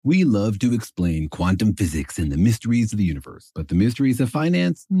We love to explain quantum physics and the mysteries of the universe, but the mysteries of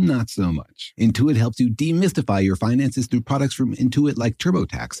finance, not so much. Intuit helps you demystify your finances through products from Intuit like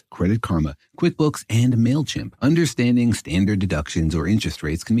TurboTax, Credit Karma, QuickBooks, and MailChimp. Understanding standard deductions or interest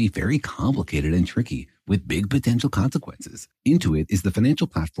rates can be very complicated and tricky, with big potential consequences. Intuit is the financial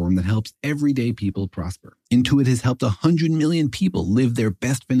platform that helps everyday people prosper. Intuit has helped 100 million people live their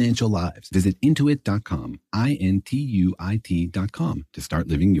best financial lives. Visit Intuit.com, Intuit.com, to start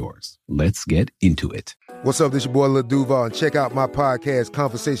living yours. Let's get into it. What's up? This your boy Lil Duval, and check out my podcast,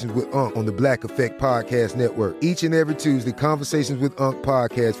 Conversations with Unc, on the Black Effect Podcast Network. Each and every Tuesday, Conversations with Unc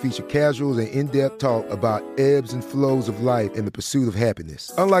podcast feature casuals and in-depth talk about ebbs and flows of life and the pursuit of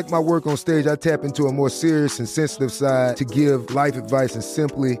happiness. Unlike my work on stage, I tap into a more serious and sensitive side to give life advice and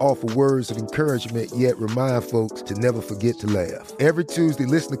simply offer words of encouragement, yet remind folks to never forget to laugh. Every Tuesday,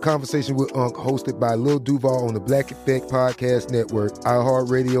 listen to Conversation with Unc, hosted by Lil Duval on the Black Effect Podcast Network,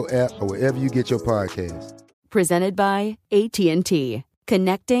 iHeartRadio app, or wherever you get your podcasts. Presented by AT&T.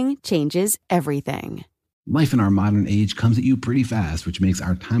 Connecting changes everything. Life in our modern age comes at you pretty fast, which makes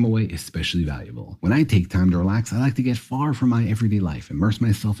our time away especially valuable. When I take time to relax, I like to get far from my everyday life, immerse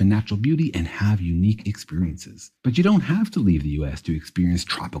myself in natural beauty, and have unique experiences. But you don't have to leave the U.S. to experience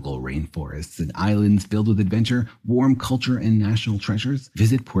tropical rainforests and islands filled with adventure, warm culture, and national treasures.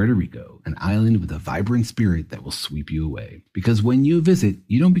 Visit Puerto Rico, an island with a vibrant spirit that will sweep you away. Because when you visit,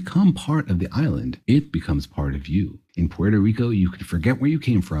 you don't become part of the island, it becomes part of you. In Puerto Rico, you can forget where you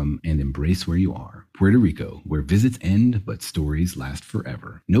came from and embrace where you are. Puerto Rico, where visits end, but stories last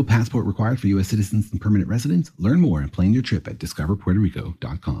forever. No passport required for U.S. citizens and permanent residents. Learn more and plan your trip at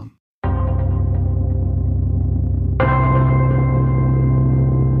discoverpuertorico.com.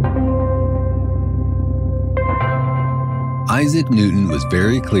 Isaac Newton was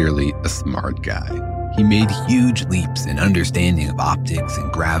very clearly a smart guy. He made huge leaps in understanding of optics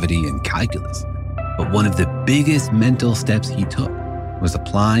and gravity and calculus. But one of the biggest mental steps he took was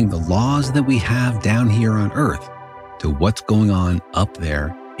applying the laws that we have down here on Earth to what's going on up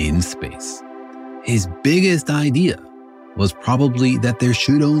there in space. His biggest idea was probably that there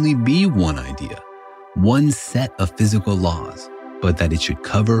should only be one idea, one set of physical laws, but that it should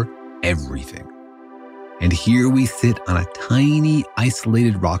cover everything. And here we sit on a tiny,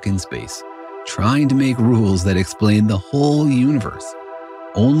 isolated rock in space, trying to make rules that explain the whole universe,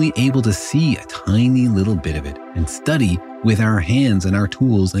 only able to see a tiny little bit of it and study with our hands and our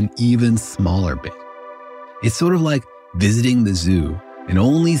tools an even smaller bit. It's sort of like visiting the zoo and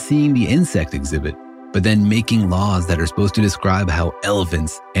only seeing the insect exhibit, but then making laws that are supposed to describe how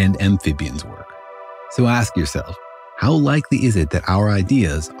elephants and amphibians work. So ask yourself, how likely is it that our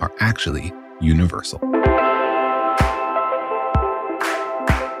ideas are actually universal?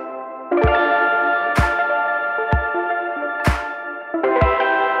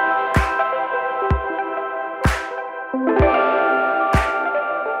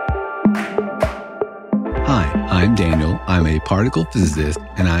 I'm Daniel. I'm a particle physicist,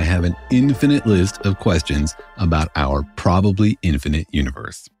 and I have an infinite list of questions about our probably infinite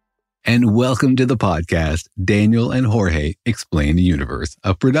universe. And welcome to the podcast, Daniel and Jorge Explain the Universe,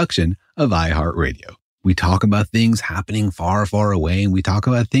 a production of iHeartRadio. We talk about things happening far, far away, and we talk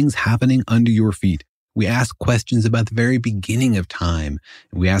about things happening under your feet. We ask questions about the very beginning of time,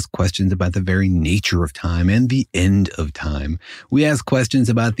 and we ask questions about the very nature of time and the end of time. We ask questions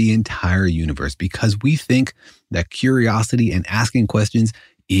about the entire universe because we think that curiosity and asking questions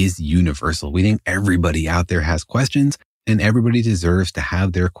is universal. We think everybody out there has questions, and everybody deserves to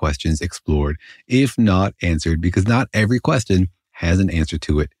have their questions explored, if not answered, because not every question has an answer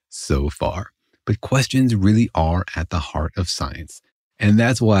to it so far. But questions really are at the heart of science. And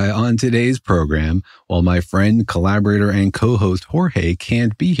that's why on today's program, while my friend, collaborator, and co-host Jorge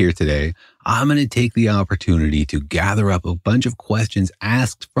can't be here today, I'm going to take the opportunity to gather up a bunch of questions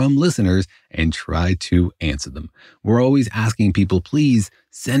asked from listeners and try to answer them. We're always asking people, please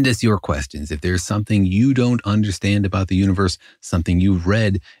send us your questions. If there's something you don't understand about the universe, something you've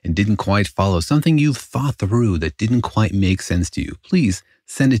read and didn't quite follow, something you've thought through that didn't quite make sense to you, please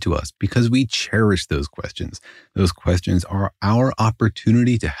send it to us because we cherish those questions. Those questions are our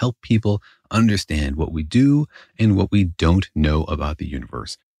opportunity to help people understand what we do and what we don't know about the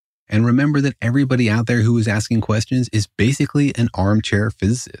universe. And remember that everybody out there who is asking questions is basically an armchair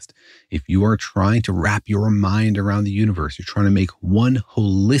physicist. If you are trying to wrap your mind around the universe, you're trying to make one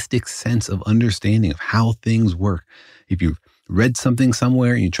holistic sense of understanding of how things work. If you've read something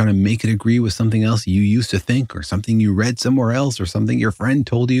somewhere and you're trying to make it agree with something else you used to think, or something you read somewhere else, or something your friend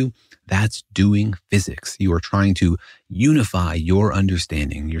told you, that's doing physics. You are trying to unify your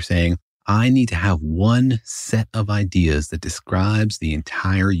understanding. You're saying, I need to have one set of ideas that describes the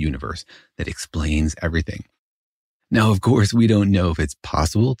entire universe, that explains everything. Now, of course, we don't know if it's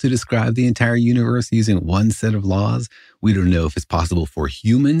possible to describe the entire universe using one set of laws. We don't know if it's possible for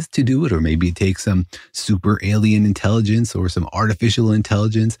humans to do it, or maybe it takes some super alien intelligence or some artificial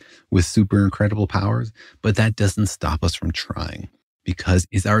intelligence with super incredible powers. But that doesn't stop us from trying, because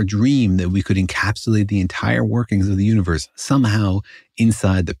it's our dream that we could encapsulate the entire workings of the universe somehow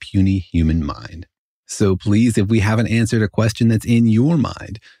inside the puny human mind. So please, if we haven't answered a question that's in your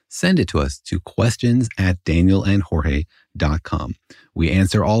mind, send it to us to questions@danielandjorge.com. We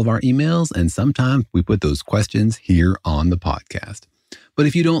answer all of our emails, and sometimes we put those questions here on the podcast. But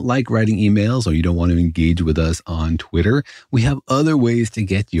if you don't like writing emails, or you don't want to engage with us on Twitter, we have other ways to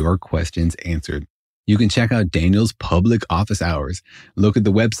get your questions answered. You can check out Daniel's public office hours. Look at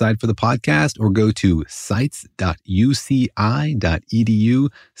the website for the podcast, or go to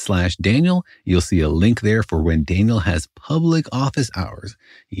sites.uci.edu/Daniel. You'll see a link there for when Daniel has public office hours.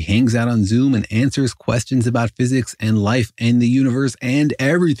 He hangs out on Zoom and answers questions about physics and life and the universe and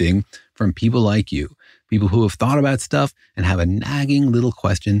everything from people like you. People who have thought about stuff and have a nagging little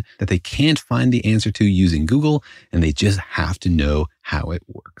question that they can't find the answer to using Google, and they just have to know how it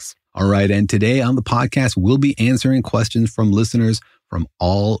works. All right, and today on the podcast, we'll be answering questions from listeners from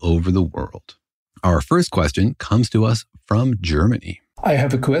all over the world. Our first question comes to us from Germany. I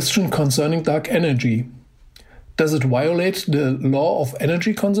have a question concerning dark energy. Does it violate the law of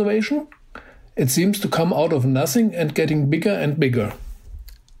energy conservation? It seems to come out of nothing and getting bigger and bigger.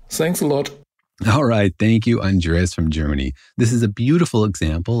 Thanks a lot. All right. Thank you, Andreas from Germany. This is a beautiful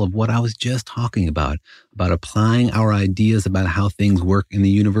example of what I was just talking about applying our ideas about how things work in the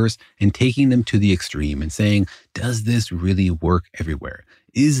universe and taking them to the extreme and saying, does this really work everywhere?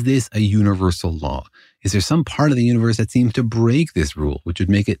 Is this a universal law? Is there some part of the universe that seems to break this rule, which would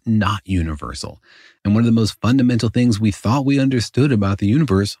make it not universal? And one of the most fundamental things we thought we understood about the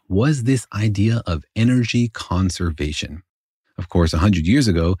universe was this idea of energy conservation. Of course, 100 years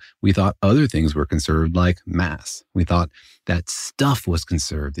ago, we thought other things were conserved, like mass. We thought that stuff was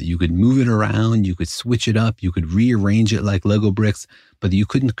conserved, that you could move it around, you could switch it up, you could rearrange it like Lego bricks, but you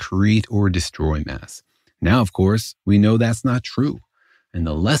couldn't create or destroy mass. Now, of course, we know that's not true. And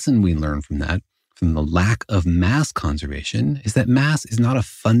the lesson we learn from that, from the lack of mass conservation, is that mass is not a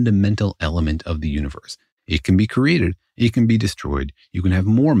fundamental element of the universe. It can be created, it can be destroyed. You can have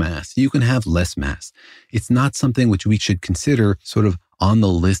more mass, you can have less mass. It's not something which we should consider sort of on the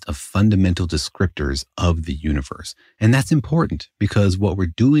list of fundamental descriptors of the universe. And that's important, because what we're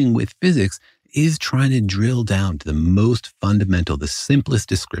doing with physics is trying to drill down to the most fundamental, the simplest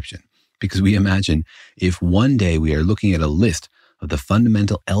description. Because we imagine if one day we are looking at a list of the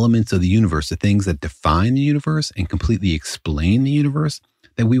fundamental elements of the universe, the things that define the universe and completely explain the universe,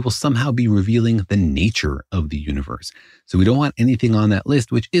 that we will somehow be revealing the nature of the universe. So we don't want anything on that list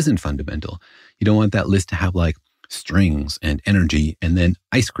which isn't fundamental. You don't want that list to have like strings and energy and then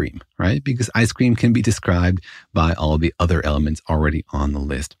ice cream, right? Because ice cream can be described by all the other elements already on the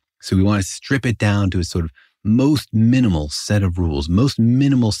list. So we want to strip it down to a sort of most minimal set of rules, most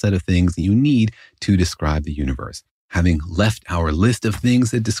minimal set of things that you need to describe the universe. Having left our list of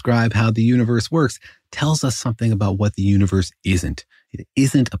things that describe how the universe works tells us something about what the universe isn't. It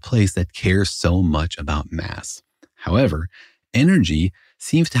isn't a place that cares so much about mass. However, energy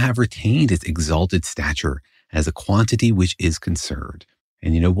seems to have retained its exalted stature as a quantity which is conserved.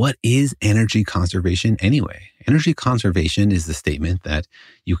 And you know, what is energy conservation anyway? Energy conservation is the statement that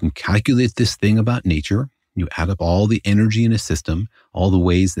you can calculate this thing about nature. You add up all the energy in a system, all the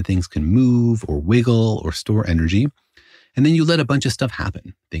ways that things can move or wiggle or store energy. And then you let a bunch of stuff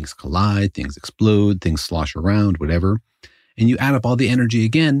happen. Things collide, things explode, things slosh around, whatever. And you add up all the energy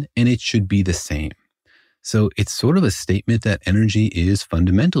again, and it should be the same. So it's sort of a statement that energy is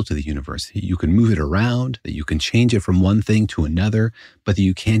fundamental to the universe. You can move it around, that you can change it from one thing to another, but that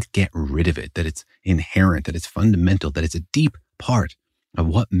you can't get rid of it, that it's inherent, that it's fundamental, that it's a deep part of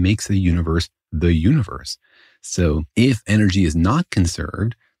what makes the universe the universe. So if energy is not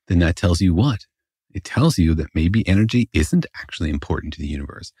conserved, then that tells you what? It tells you that maybe energy isn't actually important to the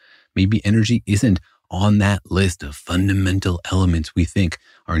universe. Maybe energy isn't on that list of fundamental elements we think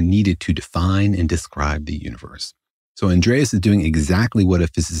are needed to define and describe the universe. So Andreas is doing exactly what a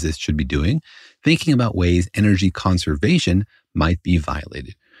physicist should be doing, thinking about ways energy conservation might be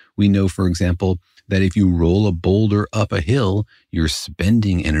violated. We know, for example, that if you roll a boulder up a hill, you're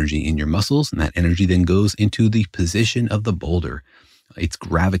spending energy in your muscles, and that energy then goes into the position of the boulder. Its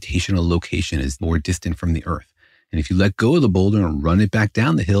gravitational location is more distant from the earth. And if you let go of the boulder and run it back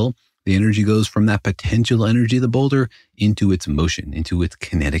down the hill, the energy goes from that potential energy of the boulder into its motion, into its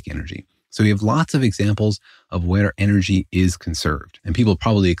kinetic energy. So we have lots of examples of where energy is conserved. And people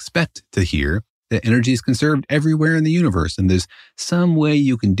probably expect to hear that energy is conserved everywhere in the universe. And there's some way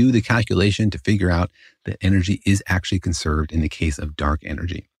you can do the calculation to figure out that energy is actually conserved in the case of dark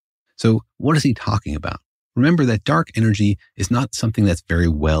energy. So what is he talking about? Remember that dark energy is not something that's very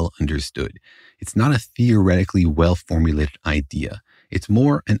well understood. It's not a theoretically well-formulated idea. It's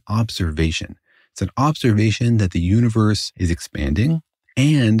more an observation. It's an observation that the universe is expanding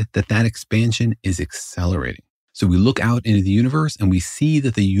and that expansion is accelerating. So we look out into the universe and we see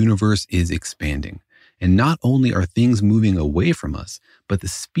that the universe is expanding. And not only are things moving away from us, but the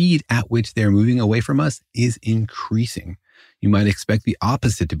speed at which they're moving away from us is increasing. You might expect the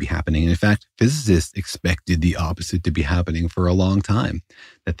opposite to be happening. And in fact, physicists expected the opposite to be happening for a long time,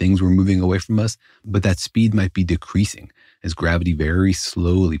 that things were moving away from us, but that speed might be decreasing as gravity very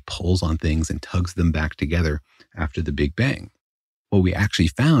slowly pulls on things and tugs them back together after the Big Bang. What we actually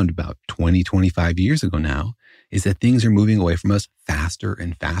found about 20, 25 years ago now is that things are moving away from us faster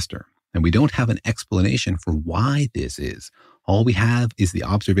and faster. And we don't have an explanation for why this is. All we have is the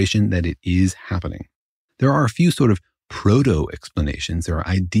observation that it is happening. There are a few sort of proto-explanations. There are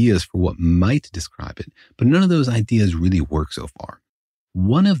ideas for what might describe it, but none of those ideas really work so far.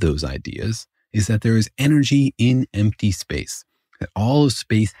 One of those ideas is that there is energy in empty space, that all of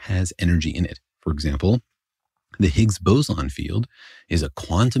space has energy in it. For example, the Higgs boson field is a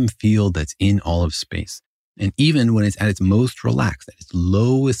quantum field that's in all of space. And even when it's at its most relaxed, at its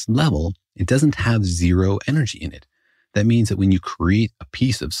lowest level, it doesn't have zero energy in it. That means that when you create a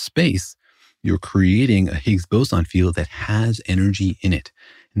piece of space, you're creating a Higgs boson field that has energy in it.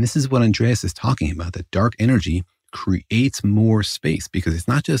 And this is what Andreas is talking about, that dark energy creates more space because it's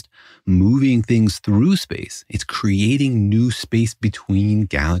not just moving things through space, it's creating new space between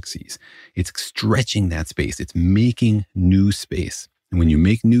galaxies. It's stretching that space. It's making new space. And when you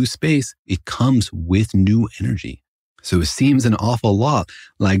make new space, it comes with new energy. So it seems an awful lot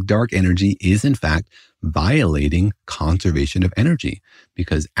like dark energy is in fact violating conservation of energy,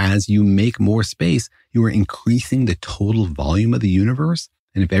 because as you make more space, you are increasing the total volume of the universe.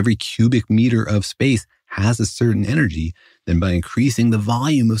 And if every cubic meter of space has a certain energy, then by increasing the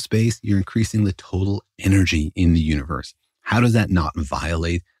volume of space, you're increasing the total energy in the universe. How does that not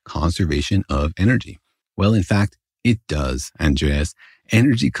violate conservation of energy? Well, in fact, it does, Andreas.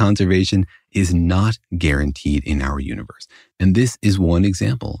 Energy conservation is not guaranteed in our universe. And this is one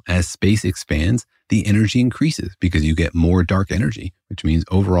example. As space expands, the energy increases because you get more dark energy, which means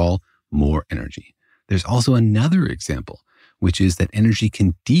overall more energy. There's also another example, which is that energy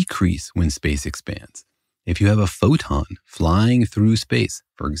can decrease when space expands. If you have a photon flying through space,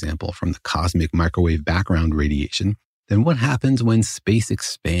 for example, from the cosmic microwave background radiation, then what happens when space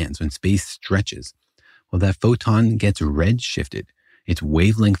expands, when space stretches? Well, that photon gets redshifted. Its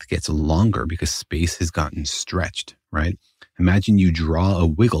wavelength gets longer because space has gotten stretched, right? Imagine you draw a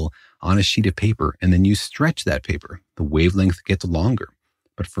wiggle on a sheet of paper and then you stretch that paper. The wavelength gets longer.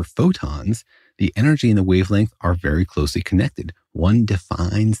 But for photons, the energy and the wavelength are very closely connected. One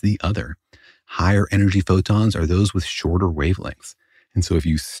defines the other. Higher energy photons are those with shorter wavelengths. And so if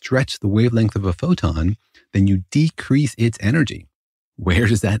you stretch the wavelength of a photon, then you decrease its energy. Where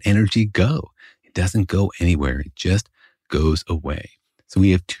does that energy go? It doesn't go anywhere. It just goes away. So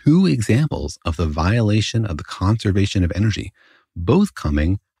we have two examples of the violation of the conservation of energy, both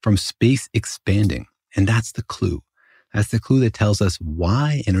coming from space expanding. And that's the clue. That's the clue that tells us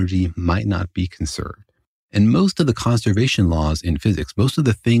why energy might not be conserved. And most of the conservation laws in physics, most of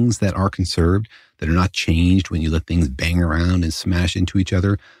the things that are conserved, that are not changed when you let things bang around and smash into each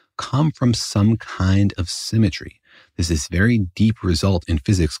other, come from some kind of symmetry. There's this very deep result in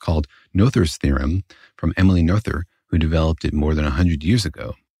physics called Noether's theorem from Emily Noether, who developed it more than 100 years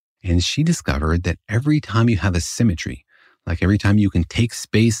ago. And she discovered that every time you have a symmetry, like every time you can take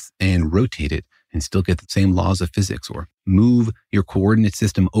space and rotate it and still get the same laws of physics, or move your coordinate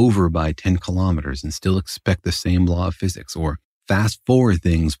system over by 10 kilometers and still expect the same law of physics, or fast forward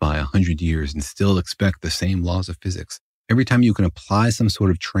things by 100 years and still expect the same laws of physics. Every time you can apply some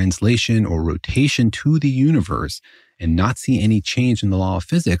sort of translation or rotation to the universe and not see any change in the law of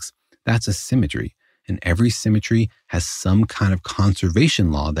physics, that's a symmetry. And every symmetry has some kind of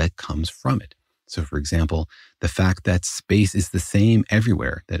conservation law that comes from it. So for example, the fact that space is the same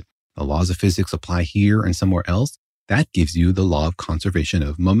everywhere, that the laws of physics apply here and somewhere else, that gives you the law of conservation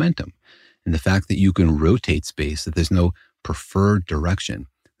of momentum. And the fact that you can rotate space, that there's no preferred direction,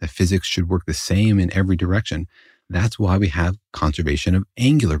 that physics should work the same in every direction, that's why we have conservation of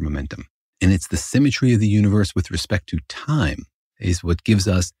angular momentum. And it's the symmetry of the universe with respect to time is what gives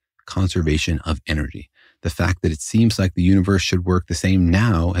us conservation of energy. The fact that it seems like the universe should work the same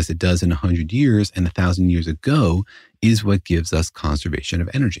now as it does in 100 years and 1,000 years ago is what gives us conservation of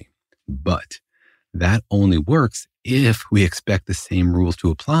energy. But that only works if we expect the same rules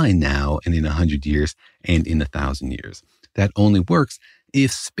to apply now and in 100 years and in 1,000 years. That only works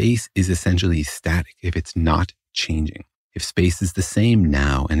if space is essentially static, if it's not changing, if space is the same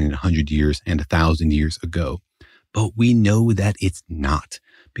now and in 100 years and 1,000 years ago. But we know that it's not,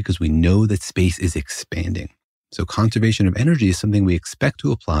 because we know that space is expanding. So conservation of energy is something we expect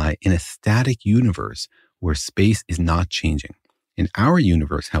to apply in a static universe where space is not changing. In our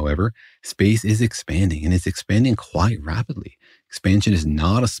universe, however, space is expanding, and it's expanding quite rapidly. Expansion is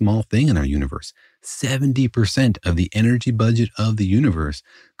not a small thing in our universe. 70% of the energy budget of the universe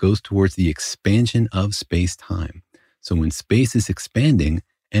goes towards the expansion of space-time. So when space is expanding,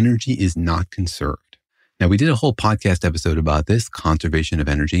 energy is not conserved. Now, we did a whole podcast episode about this, conservation of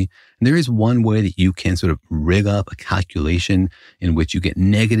energy. And there is one way that you can sort of rig up a calculation in which you get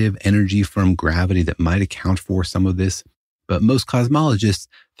negative energy from gravity that might account for some of this. But most cosmologists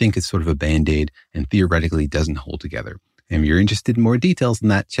think it's sort of a Band-Aid and theoretically doesn't hold together. And if you're interested in more details on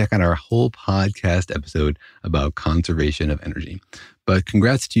that, check out our whole podcast episode about conservation of energy. But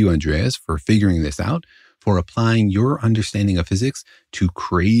congrats to you, Andreas, for figuring this out, for applying your understanding of physics to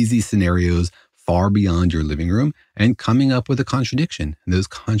crazy scenarios far beyond your living room and coming up with a contradiction. And those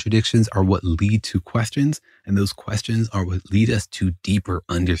contradictions are what lead to questions, and those questions are what lead us to deeper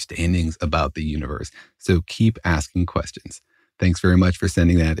understandings about the universe. So keep asking questions. Thanks very much for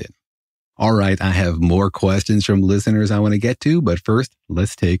sending that in. All right, I have more questions from listeners I want to get to, but first,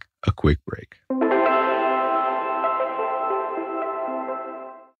 let's take a quick break.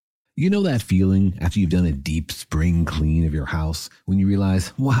 You know that feeling after you've done a deep spring clean of your house when you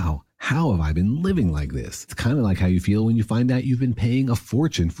realize, wow, how have I been living like this? It's kind of like how you feel when you find out you've been paying a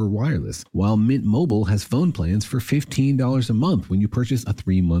fortune for wireless, while Mint Mobile has phone plans for $15 a month when you purchase a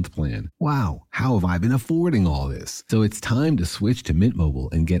 3-month plan. Wow, how have I been affording all this? So it's time to switch to Mint Mobile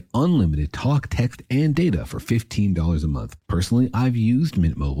and get unlimited talk, text, and data for $15 a month. Personally, I've used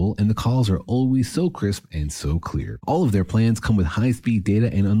Mint Mobile, and the calls are always so crisp and so clear. All of their plans come with high-speed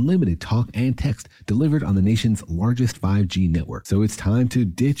data and unlimited talk and text delivered on the nation's largest 5G network. So it's time to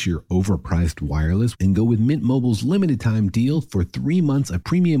ditch your overpriced wireless and go with Mint Mobile's limited time deal for 3 months of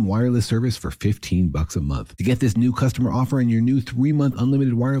premium wireless service for $15 a month. To get this new customer offer and your new 3-month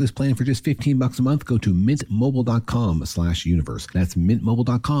unlimited wireless plan for just $15 a month, go to mintmobile.com/universe. That's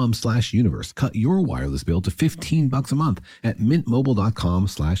mintmobile.com/universe. Cut your wireless bill to $15 a month at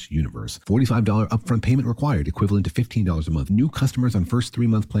mintmobile.com/universe. $45 upfront payment required, equivalent to $15 a month. New customers on first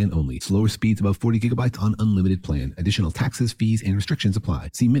 3-month plan only. Slower speeds above 40 gigabytes on unlimited plan. Additional taxes, fees, and restrictions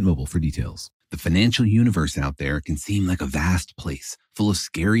apply. See Mint Mobile for details. The financial universe out there can seem like a vast place, full of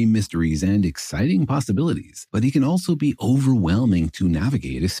scary mysteries and exciting possibilities, but it can also be overwhelming to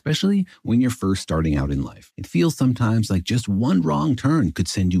navigate, especially when you're first starting out in life. It feels sometimes like just one wrong turn could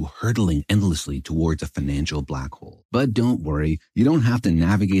send you hurtling endlessly towards a financial black hole. But don't worry, you don't have to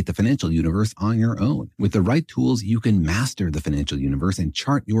navigate the financial universe on your own. With the right tools, you can master the financial universe and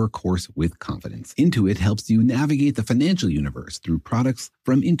chart your course with confidence. Intuit helps you navigate the financial universe through products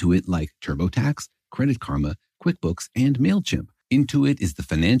from Intuit like TurboTax, Credit Karma, QuickBooks, and MailChimp. Intuit is the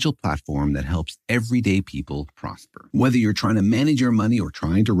financial platform that helps everyday people prosper. Whether you're trying to manage your money or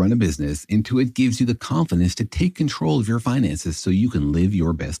trying to run a business, Intuit gives you the confidence to take control of your finances so you can live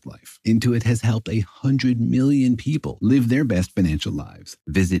your best life. Intuit has helped 100 million people live their best financial lives.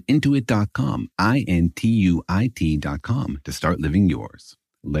 Visit Intuit.com, Intuit.com, to start living yours.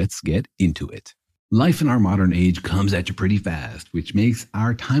 Let's get into it. Life in our modern age comes at you pretty fast, which makes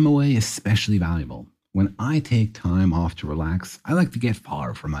our time away especially valuable. When I take time off to relax, I like to get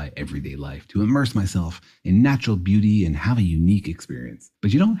far from my everyday life to immerse myself in natural beauty and have a unique experience.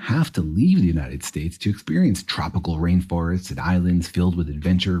 But you don't have to leave the United States to experience tropical rainforests and islands filled with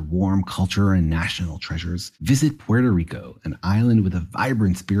adventure, warm culture, and national treasures. Visit Puerto Rico, an island with a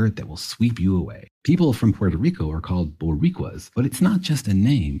vibrant spirit that will sweep you away. People from Puerto Rico are called Boricuas, but it's not just a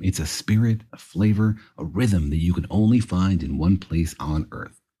name, it's a spirit, a flavor, a rhythm that you can only find in one place on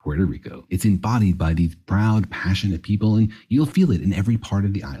Earth. Puerto Rico. It's embodied by these proud, passionate people, and you'll feel it in every part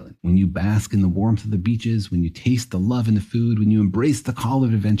of the island. When you bask in the warmth of the beaches, when you taste the love in the food, when you embrace the call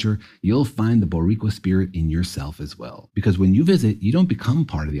of adventure, you'll find the Boricua spirit in yourself as well. Because when you visit, you don't become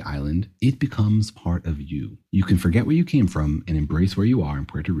part of the island, it becomes part of you. You can forget where you came from and embrace where you are in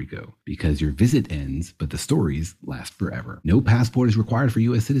Puerto Rico, because your visit ends, but the stories last forever. No passport is required for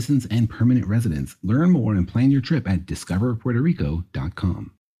U.S. citizens and permanent residents. Learn more and plan your trip at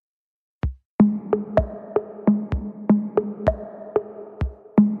discoverpuertorico.com.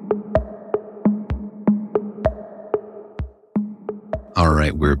 All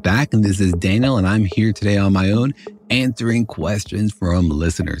right, we're back, and this is Daniel, and I'm here today on my own answering questions from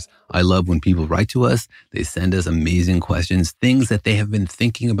listeners. I love when people write to us. They send us amazing questions, things that they have been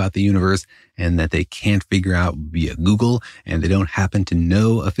thinking about the universe and that they can't figure out via Google, and they don't happen to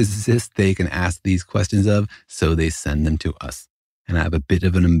know a physicist they can ask these questions of, so they send them to us. And I have a bit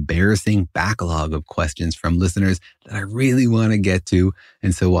of an embarrassing backlog of questions from listeners that I really want to get to.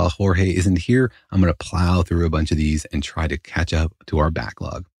 And so while Jorge isn't here, I'm going to plow through a bunch of these and try to catch up to our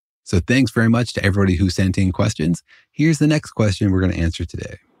backlog. So thanks very much to everybody who sent in questions. Here's the next question we're going to answer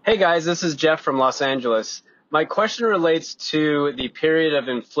today. Hey guys, this is Jeff from Los Angeles. My question relates to the period of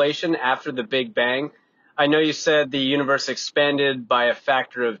inflation after the Big Bang. I know you said the universe expanded by a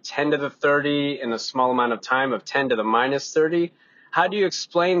factor of 10 to the 30 in a small amount of time of 10 to the minus 30. How do you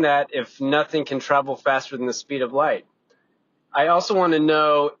explain that if nothing can travel faster than the speed of light? I also want to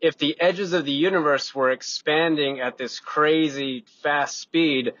know if the edges of the universe were expanding at this crazy fast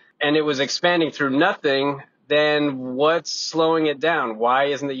speed and it was expanding through nothing, then what's slowing it down? Why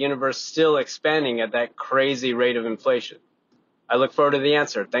isn't the universe still expanding at that crazy rate of inflation? I look forward to the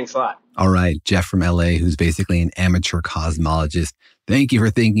answer. Thanks a lot. All right, Jeff from LA, who's basically an amateur cosmologist. Thank you for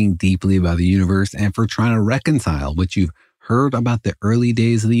thinking deeply about the universe and for trying to reconcile what you've heard about the early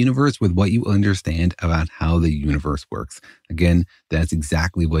days of the universe with what you understand about how the universe works. Again, that's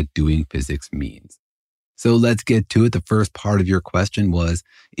exactly what doing physics means. So let's get to it. The first part of your question was,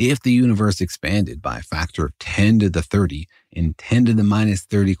 if the universe expanded by a factor of 10 to the 30 in 10 to the minus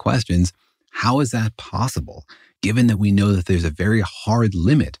 30 questions, how is that possible, given that we know that there's a very hard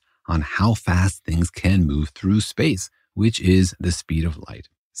limit on how fast things can move through space, which is the speed of light?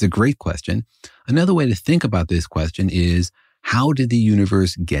 It's a great question. Another way to think about this question is, how did the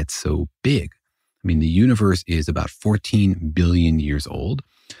universe get so big? I mean, the universe is about 14 billion years old,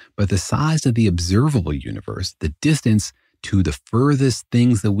 but the size of the observable universe, the distance to the furthest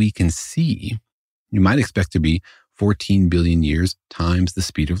things that we can see, you might expect to be 14 billion years times the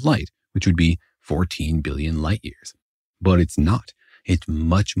speed of light, which would be 14 billion light years. But it's not. It's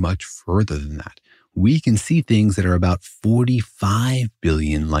much, much further than that. We can see things that are about 45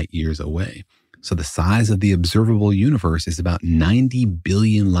 billion light years away. So the size of the observable universe is about 90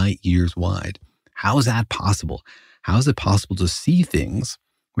 billion light years wide. How is that possible? How is it possible to see things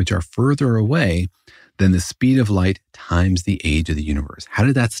which are further away than the speed of light times the age of the universe? How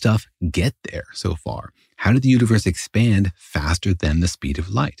did that stuff get there so far? How did the universe expand faster than the speed of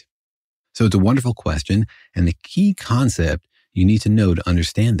light? So it's a wonderful question. And the key concept you need to know to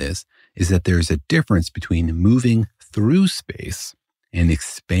understand this is that there's a difference between moving through space and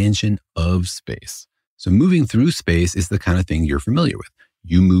expansion of space. So moving through space is the kind of thing you're familiar with.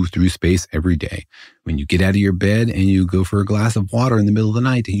 You move through space every day. When you get out of your bed and you go for a glass of water in the middle of the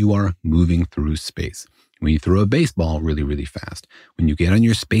night, you are moving through space. When you throw a baseball really, really fast, when you get on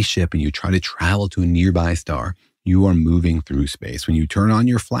your spaceship and you try to travel to a nearby star, you are moving through space. When you turn on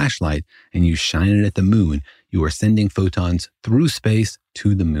your flashlight and you shine it at the moon, you are sending photons through space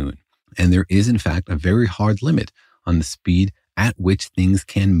to the moon. And there is, in fact, a very hard limit on the speed at which things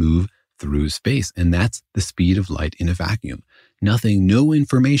can move through space. And that's the speed of light in a vacuum. Nothing, no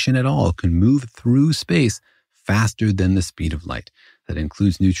information at all can move through space faster than the speed of light. That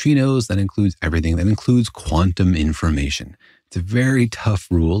includes neutrinos, that includes everything, that includes quantum information. It's a very tough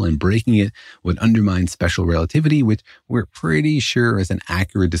rule, and breaking it would undermine special relativity, which we're pretty sure is an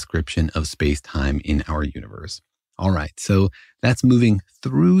accurate description of space-time in our universe. All right, so that's moving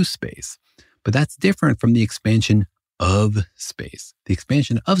through space, but that's different from the expansion of space. The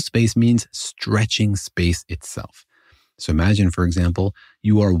expansion of space means stretching space itself. So imagine, for example,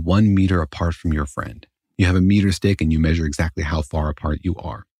 you are 1 meter apart from your friend. You have a meter stick and you measure exactly how far apart you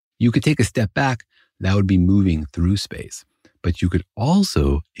are. You could take a step back. That would be moving through space. But you could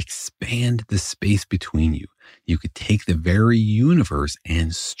also expand the space between you. You could take the very universe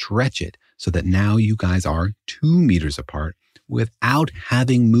and stretch it so that now you guys are 2 meters apart without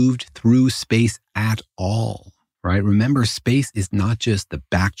having moved through space at all, right? Remember, space is not just the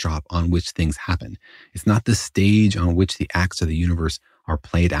backdrop on which things happen. It's not the stage on which the acts of the universe are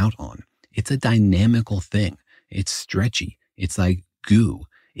played out on. It's a dynamical thing. It's stretchy. It's like goo.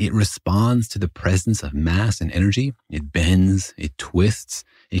 It responds to the presence of mass and energy. It bends, it twists,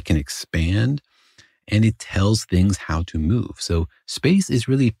 it can expand, and it tells things how to move. So space is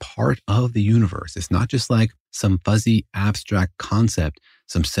really part of the universe. It's not just like some fuzzy abstract concept,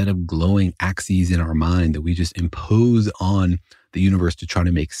 some set of glowing axes in our mind that we just impose on the universe to try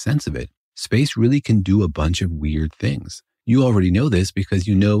to make sense of it. Space really can do a bunch of weird things. You already know this because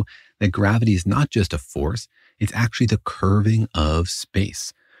you know that gravity is not just a force, it's actually the curving of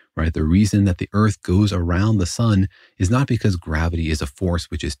space. right? The reason that the Earth goes around the sun is not because gravity is a force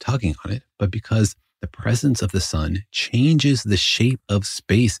which is tugging on it, but because the presence of the sun changes the shape of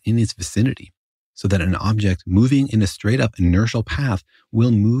space in its vicinity, so that an object moving in a straight up inertial path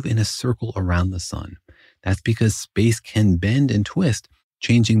will move in a circle around the sun. That's because space can bend and twist,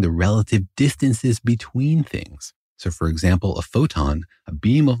 changing the relative distances between things. So for example, a photon, a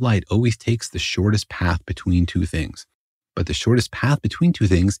beam of light, always takes the shortest path between two things. But the shortest path between two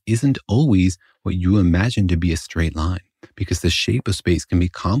things isn't always what you imagine to be a straight line, because the shape of space can be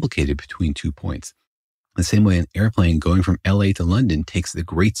complicated between 2 points. The same way an airplane going from LA to London takes the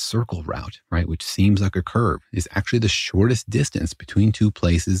Great Circle route, right, which seems like a curve, is actually the shortest distance between two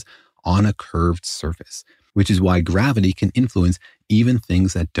places on a curved surface, which is why gravity can influence even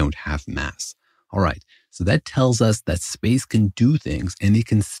things that don't have mass. All right, so that tells us that space can do things, and it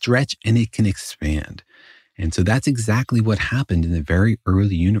can stretch and it can expand. And so that's exactly what happened in the very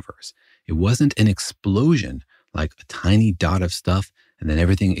early universe. It wasn't an explosion like a tiny dot of stuff and then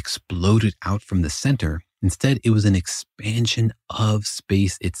everything exploded out from the center. Instead, it was an expansion of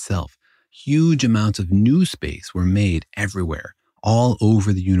space itself. Huge amounts of new space were made everywhere, all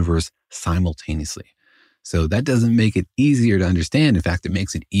over the universe simultaneously. So that doesn't make it easier to understand. In fact, it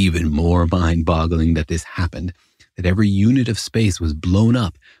makes it even more mind-boggling that this happened, that every unit of space was blown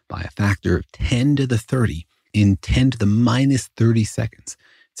up by a factor of 10 to the 30 in 10 to the minus 30 seconds.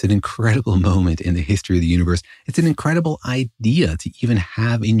 It's an incredible moment in the history of the universe. It's an incredible idea to even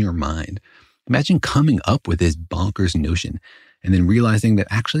have in your mind. Imagine coming up with this bonkers notion and then realizing that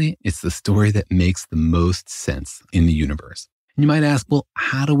actually it's the story that makes the most sense in the universe. And you might ask, well,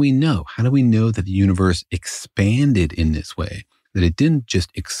 how do we know? How do we know that the universe expanded in this way? That it didn't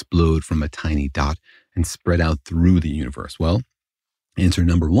just explode from a tiny dot and spread out through the universe? Well, answer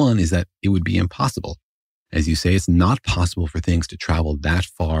number one is that it would be impossible. As you say, it's not possible for things to travel that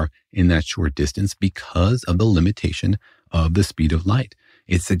far in that short distance because of the limitation of the speed of light.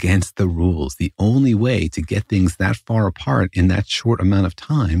 It's against the rules. The only way to get things that far apart in that short amount of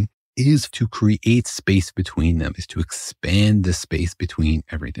time is to create space between them, is to expand the space between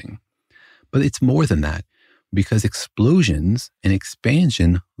everything. But it's more than that, because explosions and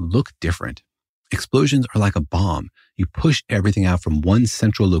expansion look different. Explosions are like a bomb. You push everything out from one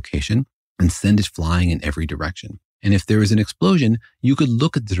central location and send it flying in every direction. And if there is an explosion, you could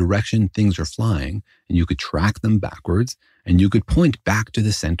look at the direction things are flying and you could track them backwards and you could point back to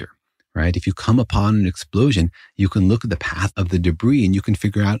the center, right? If you come upon an explosion, you can look at the path of the debris and you can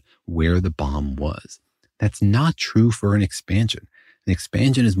figure out where the bomb was. That's not true for an expansion. An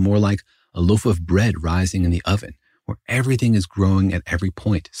expansion is more like a loaf of bread rising in the oven, where everything is growing at every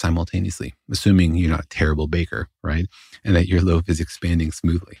point simultaneously, assuming you're not a terrible baker, right? And that your loaf is expanding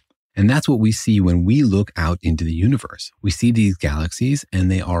smoothly. And that's what we see when we look out into the universe. We see these galaxies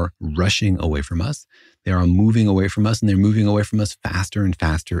and they are rushing away from us. They are moving away from us and they're moving away from us faster and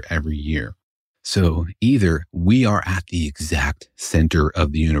faster every year. So either we are at the exact center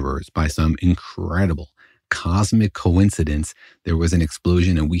of the universe by some incredible cosmic coincidence, there was an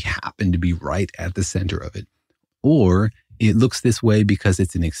explosion and we happen to be right at the center of it, or it looks this way because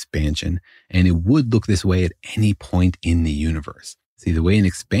it's an expansion and it would look this way at any point in the universe. See, the way an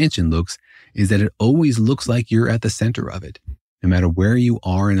expansion looks is that it always looks like you're at the center of it. No matter where you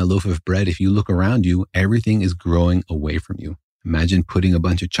are in a loaf of bread, if you look around you, everything is growing away from you. Imagine putting a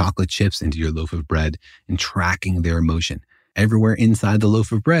bunch of chocolate chips into your loaf of bread and tracking their motion. Everywhere inside the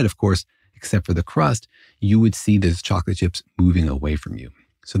loaf of bread, of course, except for the crust, you would see those chocolate chips moving away from you.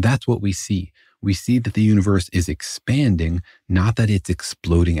 So that's what we see. We see that the universe is expanding, not that it's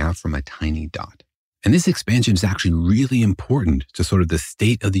exploding out from a tiny dot. And this expansion is actually really important to sort of the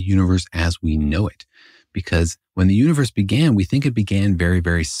state of the universe as we know it. Because when the universe began, we think it began very,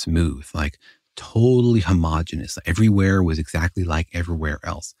 very smooth, like totally homogeneous. Everywhere was exactly like everywhere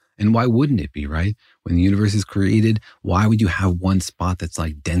else. And why wouldn't it be, right? When the universe is created, why would you have one spot that's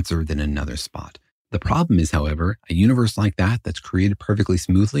like denser than another spot? The problem is, however, a universe like that that's created perfectly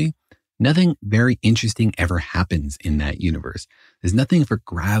smoothly, nothing very interesting ever happens in that universe. There's nothing for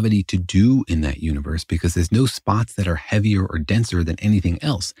gravity to do in that universe because there's no spots that are heavier or denser than anything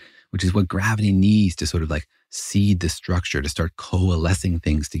else, which is what gravity needs to sort of like seed the structure, to start coalescing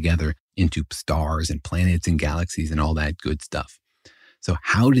things together into stars and planets and galaxies and all that good stuff. So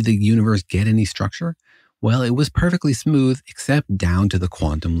how did the universe get any structure? Well, it was perfectly smooth, except down to the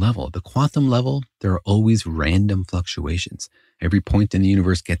quantum level. The quantum level, there are always random fluctuations. Every point in the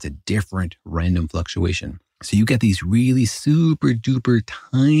universe gets a different random fluctuation. So you get these really super duper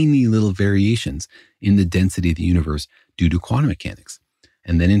tiny little variations in the density of the universe due to quantum mechanics.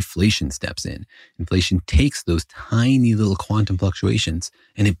 And then inflation steps in. Inflation takes those tiny little quantum fluctuations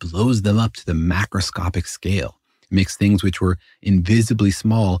and it blows them up to the macroscopic scale. It makes things which were invisibly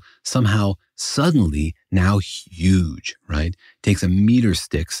small somehow suddenly now huge, right? It takes a meter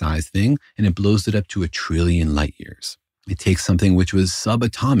stick size thing and it blows it up to 1 trillion light years. It takes something which was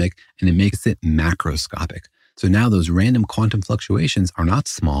subatomic and it makes it macroscopic. So now those random quantum fluctuations are not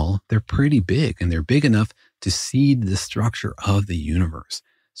small, they're pretty big, and they're big enough to seed the structure of the universe.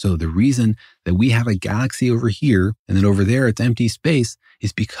 So the reason that we have a galaxy over here and then over there it's empty space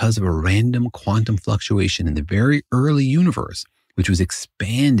is because of a random quantum fluctuation in the very early universe, which was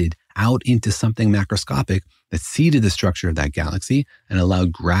expanded out into something macroscopic that seeded the structure of that galaxy and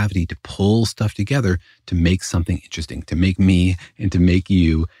allowed gravity to pull stuff together to make something interesting, to make me and to make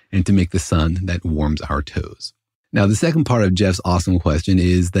you and to make the sun that warms our toes. Now, the second part of Jeff's awesome question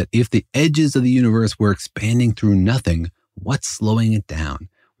is that if the edges of the universe were expanding through nothing, what's slowing it down?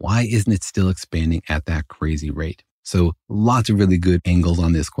 Why isn't it still expanding at that crazy rate? So lots of really good angles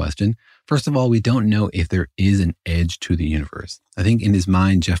on this question. First of all, we don't know if there is an edge to the universe. I think in his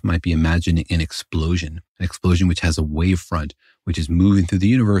mind, Jeff might be imagining an explosion which has a wave front, which is moving through the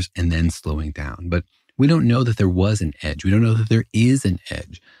universe and then slowing down. But we don't know that there was an edge. We don't know that there is an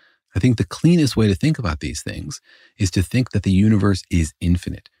edge. I think the cleanest way to think about these things is to think that the universe is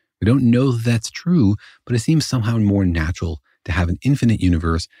infinite. We don't know that that's true, but it seems somehow more natural to have an infinite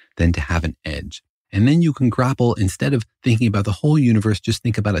universe than to have an edge. And then you can grapple, instead of thinking about the whole universe, just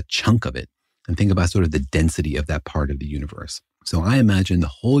think about a chunk of it and think about sort of the density of that part of the universe. So I imagine the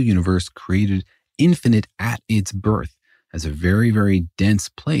whole universe created infinite at its birth as a very, very dense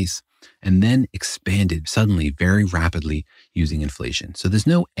place and then expanded suddenly very rapidly using inflation. So there's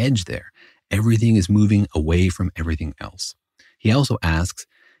no edge there. Everything is moving away from everything else. He also asks,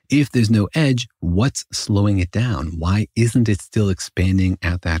 if there's no edge, what's slowing it down? Why isn't it still expanding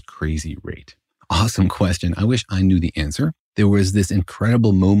at that crazy rate? Awesome question. I wish I knew the answer. There was this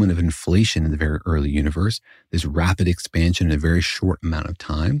incredible moment of inflation in the very early universe, this rapid expansion in a very short amount of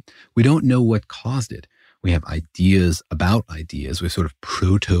time. We don't know what caused it. We have ideas about ideas. We have sort of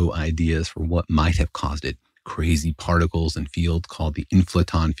proto-ideas for what might have caused it. Crazy particles and fields called the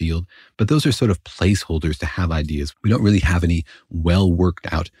inflaton field. But those are sort of placeholders to have ideas. We don't really have any well worked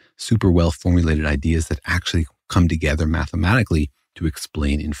out, super well formulated ideas that actually come together mathematically to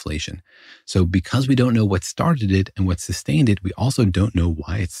explain inflation. So because we don't know what started it and what sustained it, we also don't know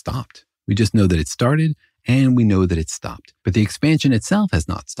why it stopped. We just know that it started and we know that it stopped. But the expansion itself has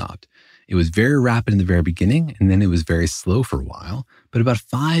not stopped. It was very rapid in the very beginning, and then it was very slow for a while. But about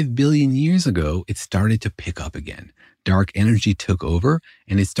 5 billion years ago, it started to pick up again. Dark energy took over,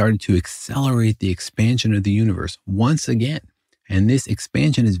 and it started to accelerate the expansion of the universe once again. And this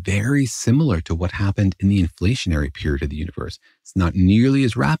expansion is very similar to what happened in the inflationary period of the universe. It's not nearly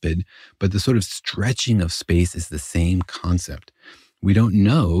as rapid, but the sort of stretching of space is the same concept. We don't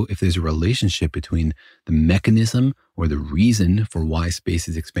know if there's a relationship between the mechanism or the reason for why space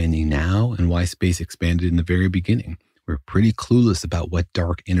is expanding now and why space expanded in the very beginning. We're pretty clueless about what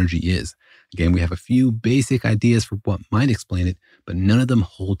dark energy is. Again, we have a few basic ideas for what might explain it, but none of them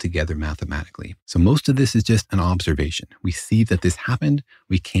hold together mathematically. So most of this is just an observation. We see that this happened.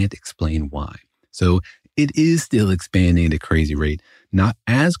 We can't explain why. So it is still expanding at a crazy rate. Not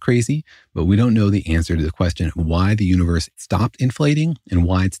as crazy, but we don't know the answer to the question of why the universe stopped inflating and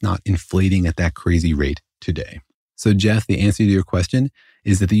why it's not inflating at that crazy rate today. So Jeff, the answer to your question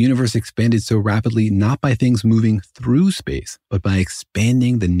is that the universe expanded so rapidly not by things moving through space, but by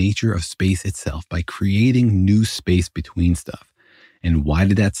expanding the nature of space itself, by creating new space between stuff. And why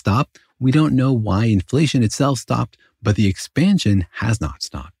did that stop? We don't know why inflation itself stopped, but the expansion has not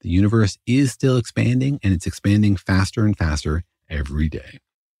stopped. The universe is still expanding, and it's expanding faster and faster every day.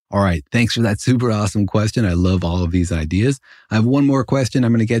 All right, thanks for that super awesome question. I love all of these ideas. I have one more question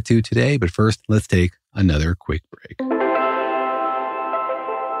I'm going to get to today, but first, let's take another quick break.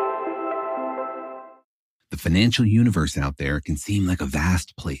 The financial universe out there can seem like a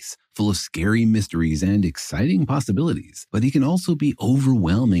vast place, full of scary mysteries and exciting possibilities, but it can also be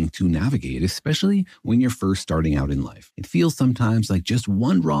overwhelming to navigate, especially when you're first starting out in life. It feels sometimes like just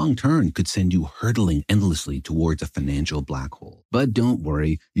one wrong turn could send you hurtling endlessly towards a financial black hole. But don't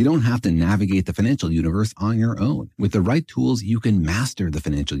worry, you don't have to navigate the financial universe on your own. With the right tools, you can master the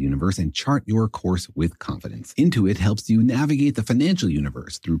financial universe and chart your course with confidence. Intuit helps you navigate the financial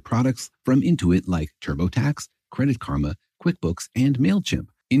universe through products from Intuit like TurboTax, Credit Karma, QuickBooks, and MailChimp.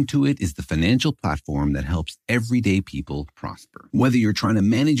 Intuit is the financial platform that helps everyday people prosper. Whether you're trying to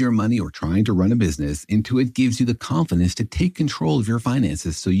manage your money or trying to run a business, Intuit gives you the confidence to take control of your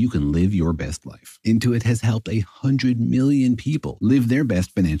finances so you can live your best life. Intuit has helped 100 million people live their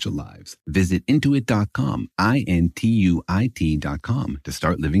best financial lives. Visit Intuit.com, Intuit.com, to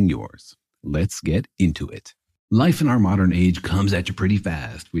start living yours. Let's get into it. Life in our modern age comes at you pretty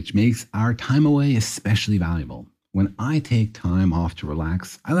fast, which makes our time away especially valuable. When I take time off to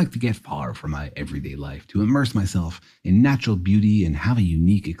relax, I like to get far from my everyday life to immerse myself in natural beauty and have a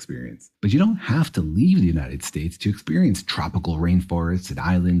unique experience. But you don't have to leave the United States to experience tropical rainforests and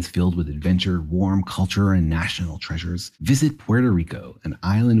islands filled with adventure, warm culture, and national treasures. Visit Puerto Rico, an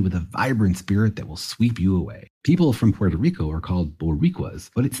island with a vibrant spirit that will sweep you away. People from Puerto Rico are called Boricuas,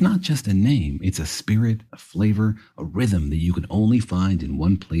 but it's not just a name. It's a spirit, a flavor, a rhythm that you can only find in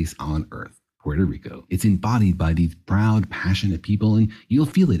one place on Earth. Puerto Rico. It's embodied by these proud, passionate people, and you'll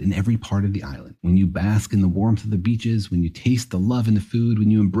feel it in every part of the island. When you bask in the warmth of the beaches, when you taste the love in the food,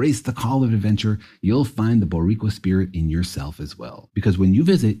 when you embrace the call of adventure, you'll find the Boricua spirit in yourself as well. Because when you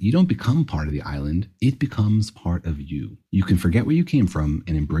visit, you don't become part of the island, it becomes part of you. You can forget where you came from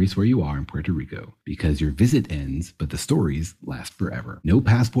and embrace where you are in Puerto Rico, because your visit ends, but the stories last forever. No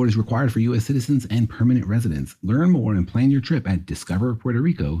passport is required for U.S. citizens and permanent residents. Learn more and plan your trip at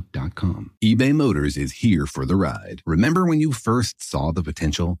discoverpuertorico.com. eBay Motors is here for the ride. Remember when you first saw the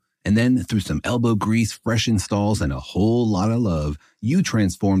potential? And then through some elbow grease, fresh installs, and a whole lot of love, you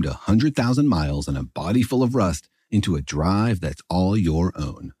transformed 100,000 miles and a body full of rust into a drive that's all your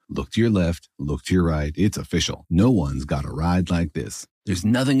own. Look to your left, look to your right. It's official. No one's got a ride like this. There's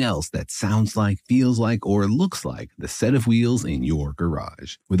nothing else that sounds like, feels like, or looks like the set of wheels in your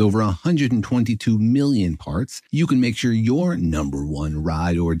garage. With over 122 million parts, you can make sure your number one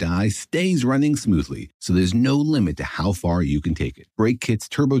ride or die stays running smoothly, so there's no limit to how far you can take it. Brake kits,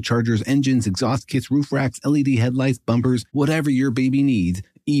 turbochargers, engines, exhaust kits, roof racks, LED headlights, bumpers, whatever your baby needs,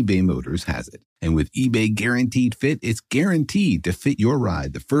 eBay Motors has it. And with eBay Guaranteed Fit, it's guaranteed to fit your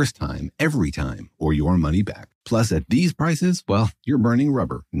ride the first time, every time, or your money back. Plus, at these prices, well, you're burning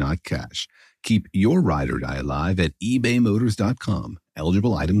rubber, not cash. Keep your ride or die alive at ebaymotors.com.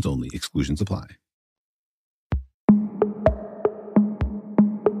 Eligible items only. Exclusions apply.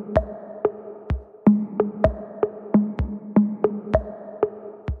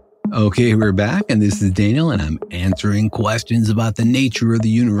 Okay, we're back, and this is Daniel, and I'm answering questions about the nature of the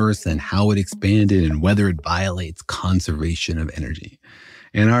universe and how it expanded and whether it violates conservation of energy.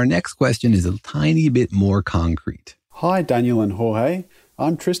 And our next question is a tiny bit more concrete. Hi, Daniel and Jorge.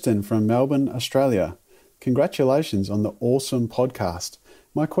 I'm Tristan from Melbourne, Australia. Congratulations on the awesome podcast.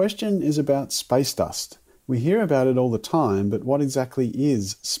 My question is about space dust. We hear about it all the time, but what exactly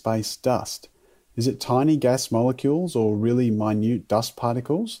is space dust? Is it tiny gas molecules or really minute dust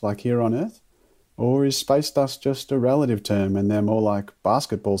particles like here on Earth? Or is space dust just a relative term and they're more like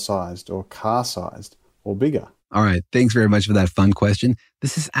basketball-sized or car-sized or bigger? All right, thanks very much for that fun question.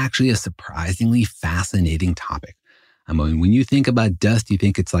 This is actually a surprisingly fascinating topic. I mean, when you think about dust, you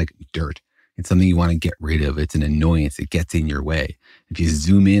think it's like dirt. It's something you want to get rid of. It's an annoyance. It gets in your way. If you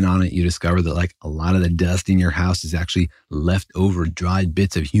zoom in on it, you discover that like a lot of the dust in your house is actually leftover dried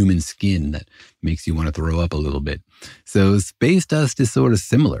bits of human skin that makes you want to throw up a little bit. So space dust is sort of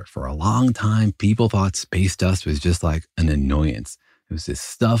similar. For a long time, people thought space dust was just like an annoyance. It was this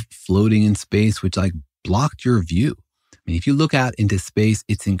stuff floating in space, which like blocked your view. I mean, if you look out into space,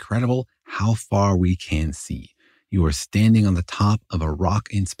 it's incredible how far we can see. You are standing on the top of a rock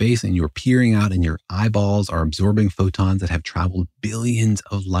in space and you're peering out and your eyeballs are absorbing photons that have traveled billions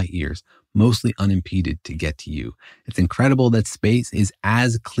of light years, mostly unimpeded to get to you. It's incredible that space is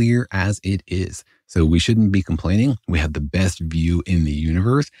as clear as it is. So we shouldn't be complaining. We have the best view in the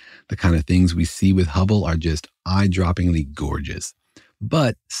universe. The kind of things we see with Hubble are just eye-droppingly gorgeous.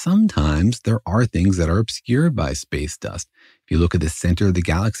 But sometimes there are things that are obscured by space dust. If you look at the center of the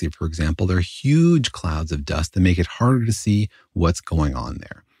galaxy, for example, there are huge clouds of dust that make it harder to see what's going on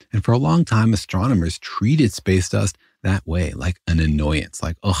there. And for a long time, astronomers treated space dust that way, like an annoyance,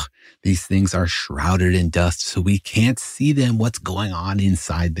 like, oh, these things are shrouded in dust, so we can't see them, what's going on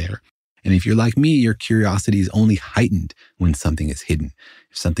inside there. And if you're like me, your curiosity is only heightened when something is hidden.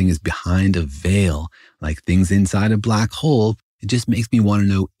 If something is behind a veil, like things inside a black hole, it just makes me want to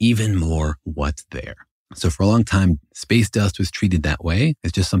know even more what's there. So for a long time, space dust was treated that way.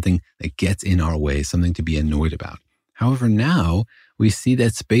 It's just something that gets in our way, something to be annoyed about. However, now we see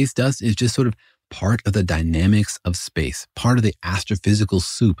that space dust is just sort of part of the dynamics of space, part of the astrophysical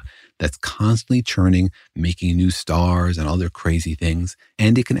soup that's constantly churning, making new stars and other crazy things.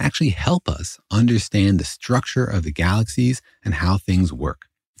 And it can actually help us understand the structure of the galaxies and how things work.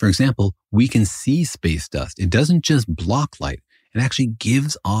 For example, we can see space dust. It doesn't just block light. It actually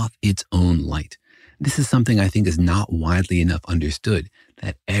gives off its own light. This is something I think is not widely enough understood,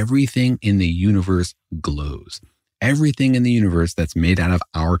 that everything in the universe glows. Everything in the universe that's made out of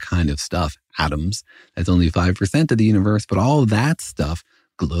our kind of stuff, atoms, that's only 5% of the universe, but all of that stuff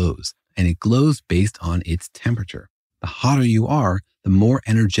glows. And it glows based on its temperature. The hotter you are, the more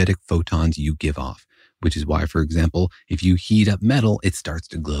energetic photons you give off, which is why, for example, if you heat up metal, it starts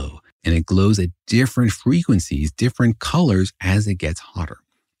to glow. And it glows at different frequencies, different colors as it gets hotter.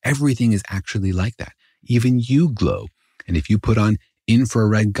 Everything is actually like that. Even you glow. And if you put on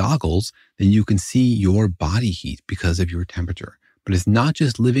infrared goggles, then you can see your body heat because of your temperature. But it's not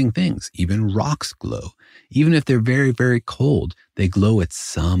just living things. Even rocks glow. Even if they're very, very cold, they glow at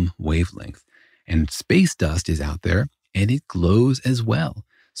some wavelength. And space dust is out there and it glows as well.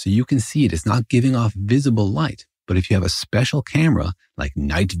 So you can see it. It's not giving off visible light. But if you have a special camera, like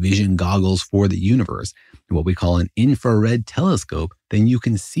night vision goggles for the universe, what we call an infrared telescope, then you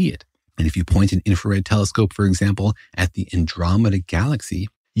can see it. And if you point an infrared telescope, for example, at the Andromeda galaxy,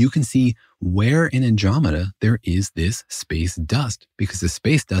 you can see where in Andromeda there is this space dust, because the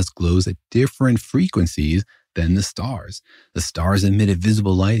space dust glows at different frequencies than the stars. The stars emit a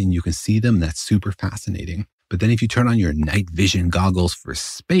visible light and you can see them. That's super fascinating. But then if you turn on your night vision goggles for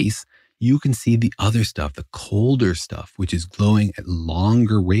space, you can see the other stuff, the colder stuff, which is glowing at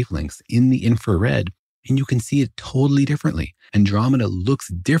longer wavelengths in the infrared. And you can see it totally differently. Andromeda looks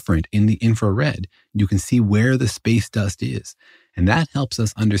different in the infrared. You can see where the space dust is. And that helps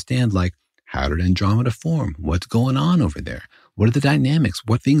us understand, like, how did Andromeda form? What's going on over there? What are the dynamics?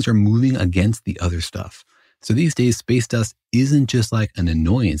 What things are moving against the other stuff? So these days, space dust isn't just like an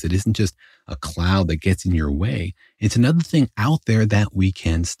annoyance. It isn't just a cloud that gets in your way. It's another thing out there that we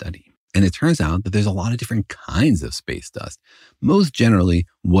can study. And it turns out that there's a lot of different kinds of space dust. Most generally,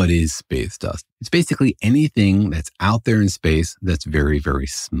 what is space dust? It's basically anything that's out there in space that's very, very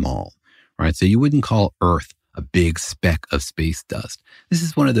small, right? So you wouldn't call Earth a big speck of space dust. This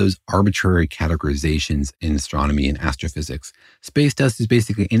is one of those arbitrary categorizations in astronomy and astrophysics. Space dust is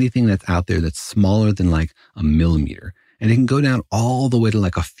basically anything that's out there that's smaller than like a millimeter. And it can go down all the way to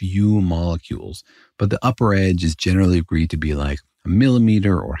like a few molecules. But the upper edge is generally agreed to be like a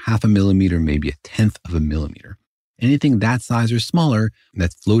millimeter or half a millimeter, maybe a tenth of a millimeter. Anything that size or smaller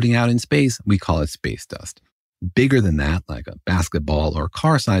that's floating out in space, we call it space dust. Bigger than that, like a basketball or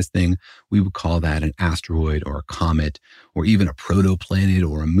car-sized thing, we would call that an asteroid or a comet or even a protoplanet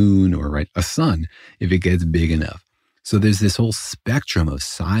or a moon or a sun if it gets big enough. So there's this whole spectrum of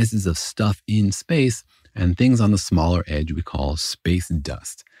sizes of stuff in space, and things on the smaller edge we call space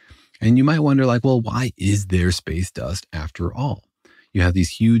dust. And you might wonder, like, well, why is there space dust after all? You have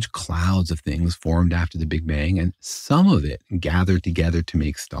these huge clouds of things formed after the Big Bang, and some of it gathered together to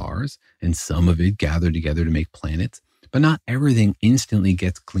make stars, and some of it gathered together to make planets. But not everything instantly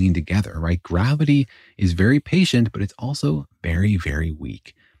gets cleaned together, right? Gravity is very patient, but it's also very, very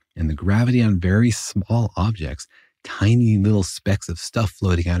weak. And the gravity on very small objects, tiny little specks of stuff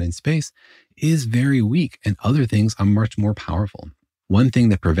floating out in space, is very weak, and other things are much more powerful. One thing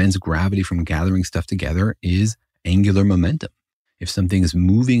that prevents gravity from gathering stuff together is angular momentum. If something is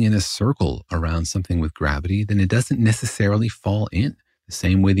moving in a circle around something with gravity, then it doesn't necessarily fall in. The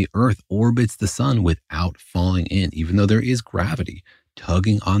same way the Earth orbits the sun without falling in, even though there is gravity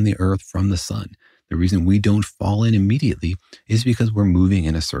tugging on the Earth from the sun. The reason we don't fall in immediately is because we're moving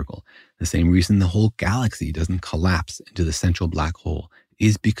in a circle. The same reason the whole galaxy doesn't collapse into the central black hole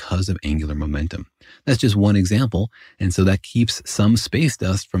is because of angular momentum. That's just one example, and so that keeps some space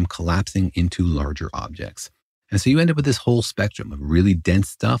dust from collapsing into larger objects. And so you end up with this whole spectrum of really dense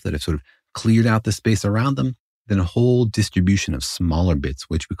stuff that have sort of cleared out the space around them, then a whole distribution of smaller bits,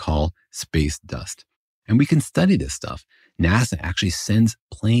 which we call space dust. And we can study this stuff. NASA actually sends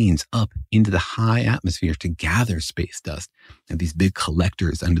planes up into the high atmosphere to gather space dust, and these big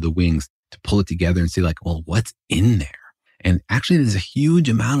collectors under the wings to pull it together and see, like, well, what's in there? And actually, there's a huge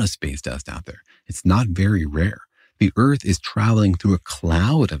amount of space dust out there. It's not very rare. The Earth is traveling through a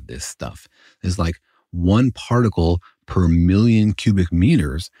cloud of this stuff. There's like one particle per million cubic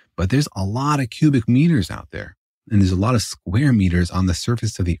meters, but there's a lot of cubic meters out there. And there's a lot of square meters on the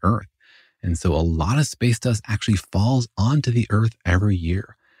surface of the Earth. And so a lot of space dust actually falls onto the Earth every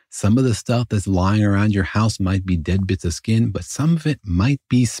year. Some of the stuff that's lying around your house might be dead bits of skin, but some of it might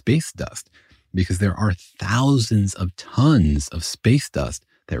be space dust, because there are thousands of tons of space dust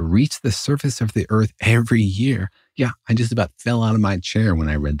that reach the surface of the Earth every year. Yeah, I just about fell out of my chair when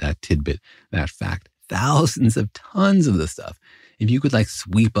I read that tidbit, that fact. Thousands of tons of the stuff. if you could like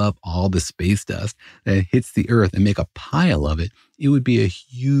sweep up all the space dust that hits the Earth and make a pile of it, it would be a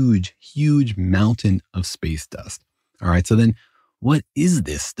huge, huge mountain of space dust. All right. So then what is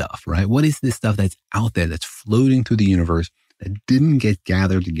this stuff, right? What is this stuff that's out there that's floating through the universe that didn't get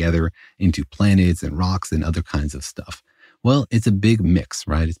gathered together into planets and rocks and other kinds of stuff? Well, it's a big mix,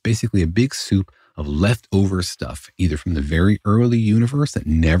 right? It's basically a big soup of leftover stuff, either from the very early universe that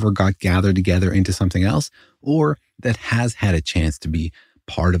never got gathered together into something else, or that has had a chance to be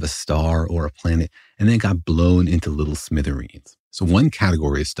part of a star or a planet and then got blown into little smithereens. So one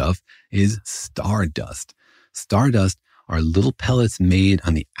category of stuff is stardust. Stardust are little pellets made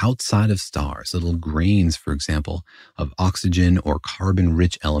on the outside of stars, little grains, for example, of oxygen or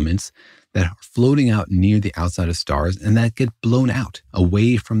carbon-rich elements that are floating out near the outside of stars and that get blown out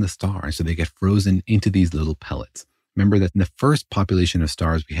away from the star. So they get frozen into these little pellets. Remember that in the first population of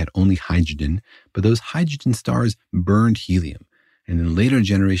stars, we had only hydrogen, but those hydrogen stars burned helium. And in later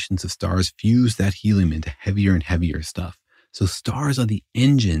generations of stars fused that helium into heavier and heavier stuff. So stars are the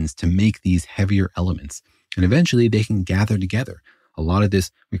engines to make these heavier elements. And eventually they can gather together. A lot of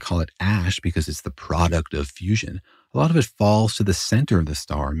this, we call it ash because it's the product of fusion. A lot of it falls to the center of the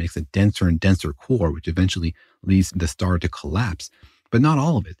star and makes a denser and denser core, which eventually leads the star to collapse. But not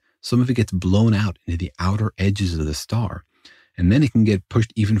all of it. Some of it gets blown out into the outer edges of the star. And then it can get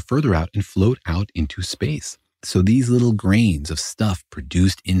pushed even further out and float out into space. So these little grains of stuff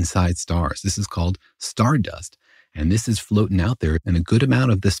produced inside stars, this is called stardust. And this is floating out there. And a good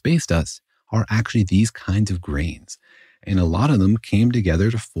amount of the space dust are actually these kinds of grains. And a lot of them came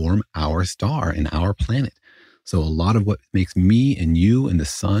together to form our star and our planet. So a lot of what makes me and you and the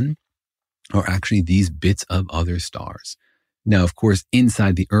sun are actually these bits of other stars. Now, of course,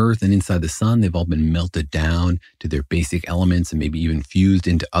 inside the Earth and inside the sun, they've all been melted down to their basic elements and maybe even fused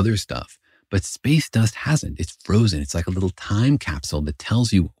into other stuff. But space dust hasn't. It's frozen. It's like a little time capsule that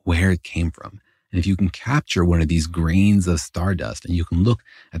tells you where it came from. And if you can capture one of these grains of stardust and you can look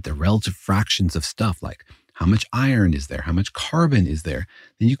at the relative fractions of stuff like how much iron is there, how much carbon is there,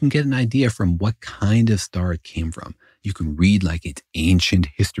 then you can get an idea from what kind of star it came from. You can read like its ancient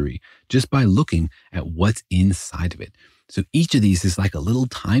history just by looking at what's inside of it. So each of these is like a little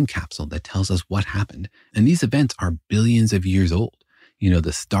time capsule that tells us what happened. And these events are billions of years old. You know,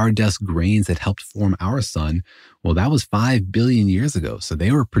 the stardust grains that helped form our sun, well, that was 5 billion years ago. So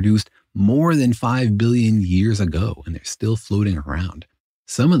they were produced more than 5 billion years ago, and they're still floating around.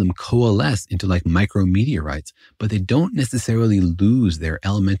 Some of them coalesce into like micrometeorites, but they don't necessarily lose their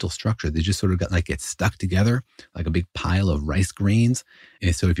elemental structure. They just sort of get stuck together like a big pile of rice grains.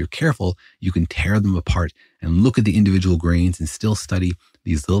 And so if you're careful, you can tear them apart and look at the individual grains and still study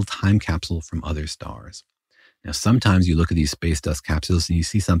these little time capsules from other stars. Now, sometimes you look at these space dust capsules and you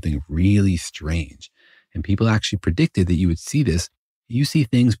see something really strange. And people actually predicted that you would see this. You see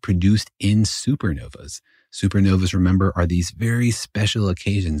things produced in supernovas. Supernovas, remember, are these very special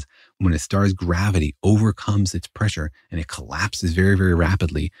occasions when a star's gravity overcomes its pressure and it collapses very, very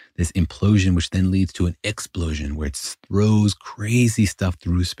rapidly. This implosion, which then leads to an explosion where it throws crazy stuff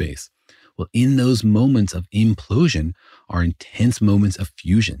through space. Well, in those moments of implosion are intense moments of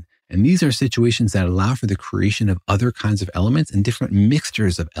fusion. And these are situations that allow for the creation of other kinds of elements and different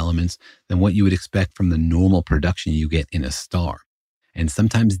mixtures of elements than what you would expect from the normal production you get in a star. And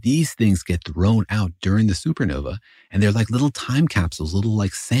sometimes these things get thrown out during the supernova, and they're like little time capsules, little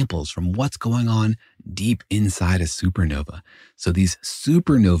like samples from what's going on deep inside a supernova. So these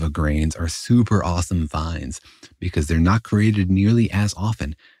supernova grains are super awesome finds because they're not created nearly as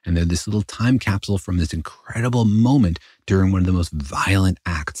often. And they're this little time capsule from this incredible moment during one of the most violent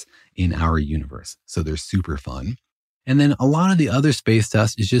acts in our universe. So they're super fun. And then a lot of the other space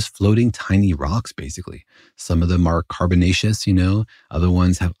dust is just floating tiny rocks, basically. Some of them are carbonaceous, Other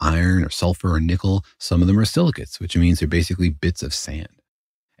ones have iron or sulfur or nickel. Some of them are silicates, which means they're basically bits of sand.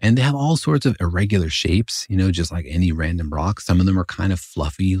 And they have all sorts of irregular shapes, just like any random rock. Some of them are kind of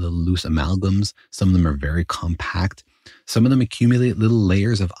fluffy, little loose amalgams. Some of them are very compact. Some of them accumulate little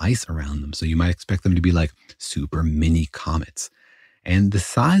layers of ice around them. So you might expect them to be like super mini comets. And the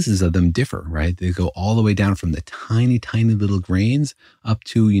sizes of them differ, right? They go all the way down from the tiny, tiny little grains up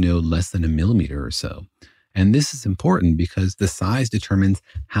to, less than a millimeter or so. And this is important because the size determines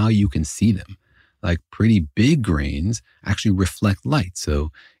how you can see them. Like pretty big grains actually reflect light.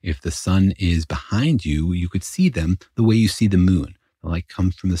 So if the sun is behind you, you could see them the way you see the moon. The light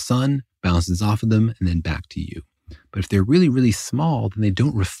comes from the sun, bounces off of them, and then back to you. But if they're really, really small, then they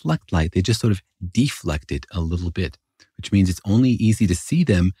don't reflect light. They just sort of deflect it a little bit, which means it's only easy to see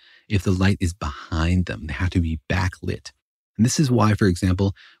them if the light is behind them. They have to be backlit. And this is why, for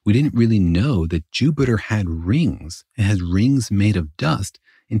example, we didn't really know that Jupiter had rings. It has rings made of dust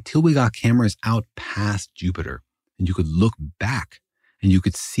until we got cameras out past Jupiter. And you could look back and you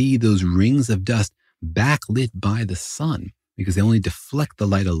could see those rings of dust backlit by the sun because they only deflect the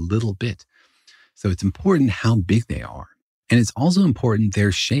light a little bit. So it's important how big they are. And it's also important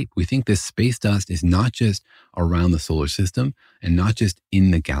their shape. We think this space dust is not just around the solar system and not just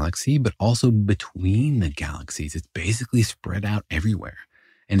in the galaxy, but also between the galaxies. It's basically spread out everywhere.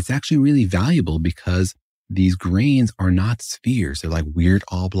 And it's actually really valuable because these grains are not spheres. They're like weird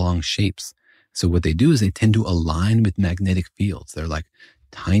oblong shapes. So what they do is they tend to align with magnetic fields. They're like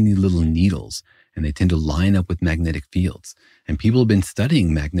tiny little needles, and they tend to line up with magnetic fields. And people have been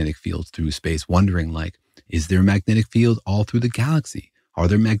studying magnetic fields through space, wondering like, is there a magnetic field all through the galaxy? Are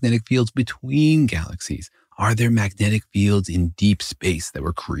there magnetic fields between galaxies? Are there magnetic fields in deep space that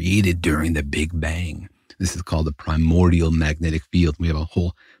were created during the Big Bang? This is called the primordial magnetic field. We have a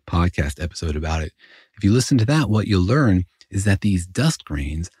whole podcast episode about it. If you listen to that, what you'll learn is that these dust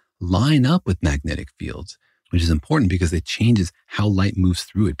grains line up with magnetic fields, which is important because it changes how light moves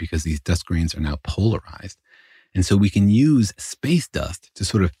through it because these dust grains are now polarized. And so we can use space dust to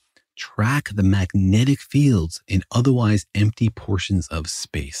sort of track the magnetic fields in otherwise empty portions of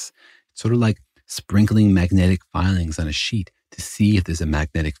space. It's sort of like sprinkling magnetic filings on a sheet to see if there's a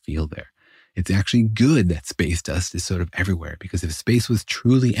magnetic field there. It's actually good that space dust is sort of everywhere because if space was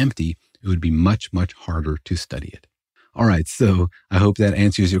truly empty, it would be much, much harder to study it. All right, so I hope that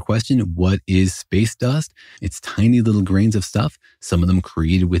answers your question. What is space dust? It's tiny little grains of stuff, some of them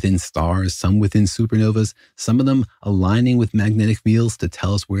created within stars, some within supernovas, some of them aligning with magnetic fields to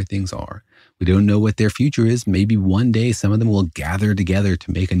tell us where things are. We don't know what their future is. Maybe one day some of them will gather together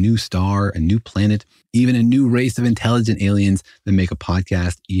to make a new star, a new planet, even a new race of intelligent aliens that make a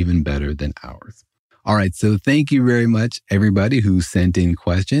podcast even better than ours. All right, so thank you very much, everybody who sent in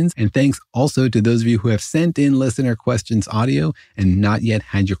questions. And thanks also to those of you who have sent in listener questions audio and not yet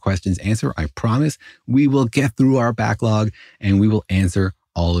had your questions answered. I promise we will get through our backlog and we will answer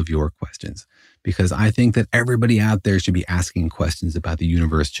all of your questions. Because I think that everybody out there should be asking questions about the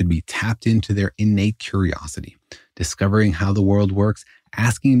universe, should be tapped into their innate curiosity, discovering how the world works.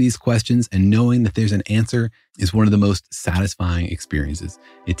 Asking these questions and knowing that there's an answer is one of the most satisfying experiences.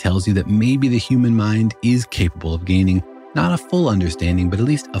 It tells you that maybe the human mind is capable of gaining not a full understanding, but at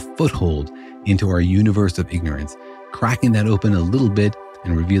least a foothold into our universe of ignorance, cracking that open a little bit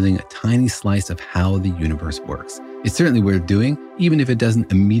and revealing a tiny slice of how the universe works. It's certainly worth doing, even if it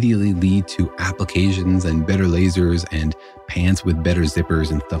doesn't immediately lead to applications and better lasers and pants with better zippers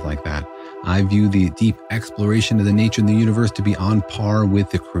and stuff like that. I view the deep exploration of the nature of the universe to be on par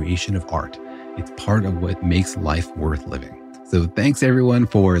with the creation of art. It's part of what makes life worth living. So thanks everyone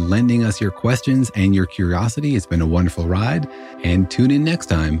for lending us your questions and your curiosity. It's been a wonderful ride. And tune in next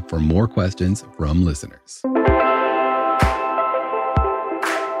time for more questions from listeners.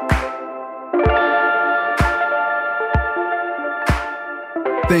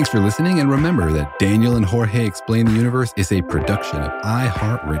 Thanks for listening, and remember that Daniel and Jorge Explain the Universe is a production of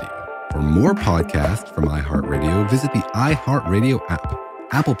iHeartRadio. For more podcasts from iHeartRadio, visit the iHeartRadio app,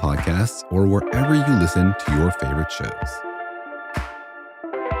 Apple Podcasts, or wherever you listen to your favorite shows.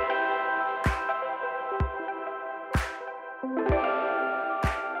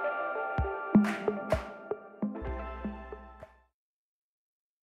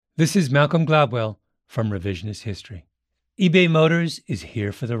 This is Malcolm Gladwell from Revisionist History. eBay Motors is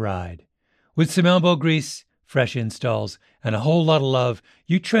here for the ride. With some elbow grease, fresh installs, and a whole lot of love,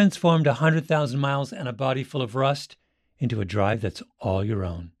 you transformed 100,000 miles and a body full of rust into a drive that's all your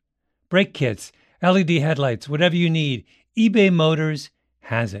own. Brake kits, LED headlights, whatever you need, eBay Motors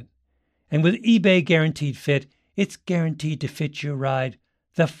has it. And with eBay Guaranteed Fit, it's guaranteed to fit your ride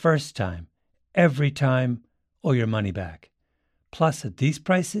the first time, every time, or your money back. Plus, at these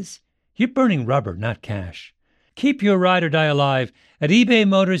prices, you're burning rubber, not cash. Keep your ride or die alive at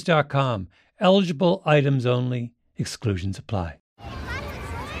ebaymotors.com. Eligible items only. Exclusions apply.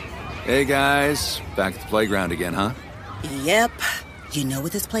 Hey, guys. Back at the playground again, huh? Yep. You know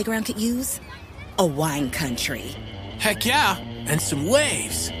what this playground could use? A wine country. Heck yeah. And some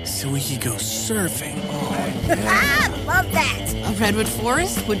waves so we could go surfing. Oh, yeah. Love that. A redwood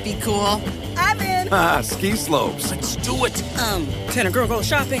forest would be cool. I'm in. Ski slopes. Let's do it. Can a girl go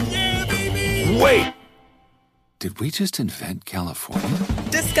shopping? Yeah, baby. Wait. Did we just invent California?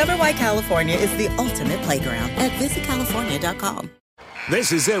 Discover why California is the ultimate playground at visitcalifornia.com.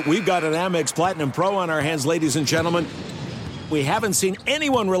 This is it. We've got an Amex Platinum Pro on our hands, ladies and gentlemen. We haven't seen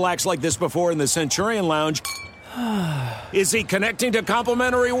anyone relax like this before in the Centurion Lounge. Is he connecting to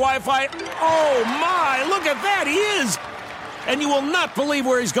complimentary Wi-Fi? Oh, my. Look at that. He is. and you will not believe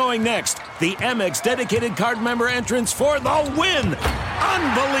where he's going next. The Amex dedicated card member entrance for the win.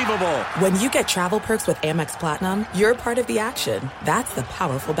 Unbelievable. When you get travel perks with Amex Platinum, you're part of the action. That's the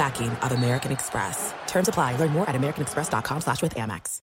powerful backing of American Express. Terms apply. Learn more at americanexpress.com/withAmex.